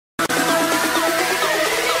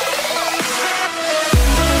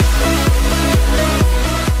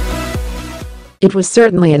It was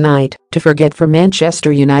certainly a night to forget for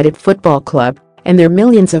Manchester United Football Club and their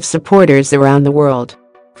millions of supporters around the world.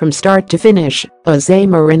 From start to finish, Jose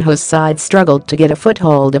Mourinho's side struggled to get a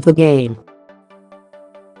foothold of the game.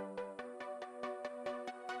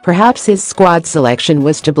 Perhaps his squad selection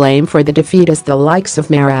was to blame for the defeat, as the likes of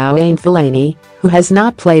Marouane Fellaini, who has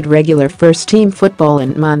not played regular first-team football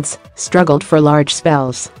in months, struggled for large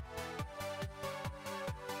spells.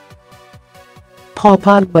 Paul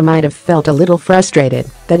Pogba might have felt a little frustrated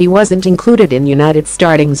that he wasn't included in United's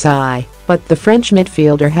starting side, but the French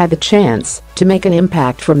midfielder had the chance to make an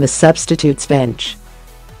impact from the substitutes bench.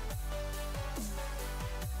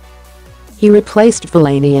 He replaced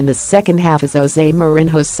Fellaini in the second half as Jose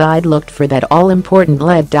Mourinho's side looked for that all-important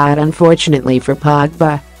lead. Unfortunately for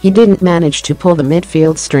Pogba, he didn't manage to pull the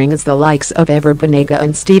midfield string as the likes of Ever Banega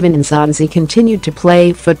and Steven Nzonzi continued to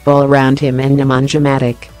play football around him and Nemanja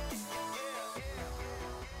Matic.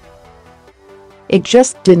 It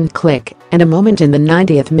just didn't click, and a moment in the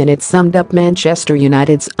 90th minute summed up Manchester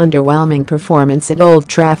United's underwhelming performance at Old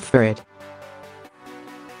Trafford.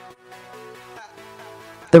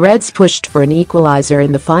 The Reds pushed for an equaliser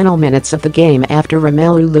in the final minutes of the game after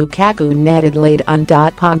Romelu Lukaku netted late on.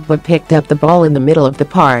 Pogba picked up the ball in the middle of the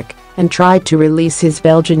park and tried to release his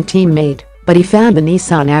Belgian teammate, but he found the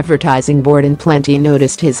Nissan advertising board and plenty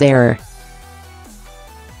noticed his error.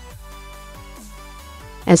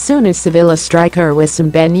 As soon as Sevilla striker Wissam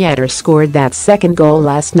Ben Yedder scored that second goal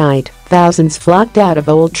last night, thousands flocked out of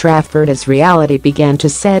Old Trafford as reality began to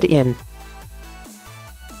set in.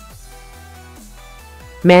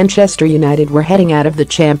 Manchester United were heading out of the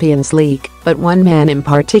Champions League, but one man in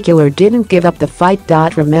particular didn't give up the fight.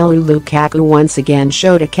 Romelu Lukaku once again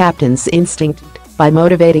showed a captain's instinct by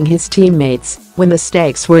motivating his teammates. When the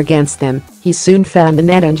stakes were against them, he soon found the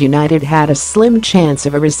net and United had a slim chance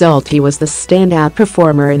of a result. He was the standout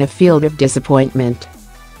performer in a field of disappointment.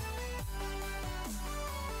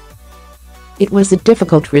 It was a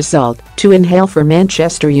difficult result to inhale for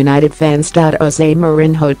Manchester United fans. Jose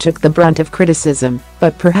Mourinho took the brunt of criticism,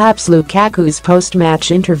 but perhaps Lukaku's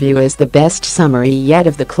post-match interview is the best summary yet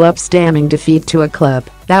of the club's damning defeat to a club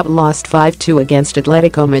that lost 5-2 against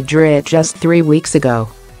Atletico Madrid just 3 weeks ago.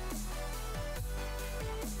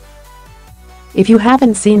 If you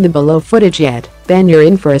haven't seen the below footage yet, then you're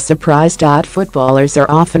in for a surprise. Footballers are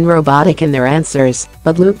often robotic in their answers,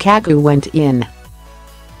 but Lukaku went in.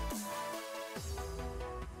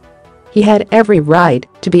 He had every right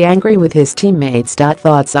to be angry with his teammates.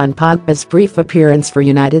 Thoughts on Pogba's brief appearance for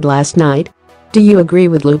United last night? Do you agree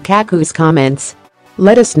with Lukaku's comments?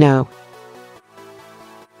 Let us know.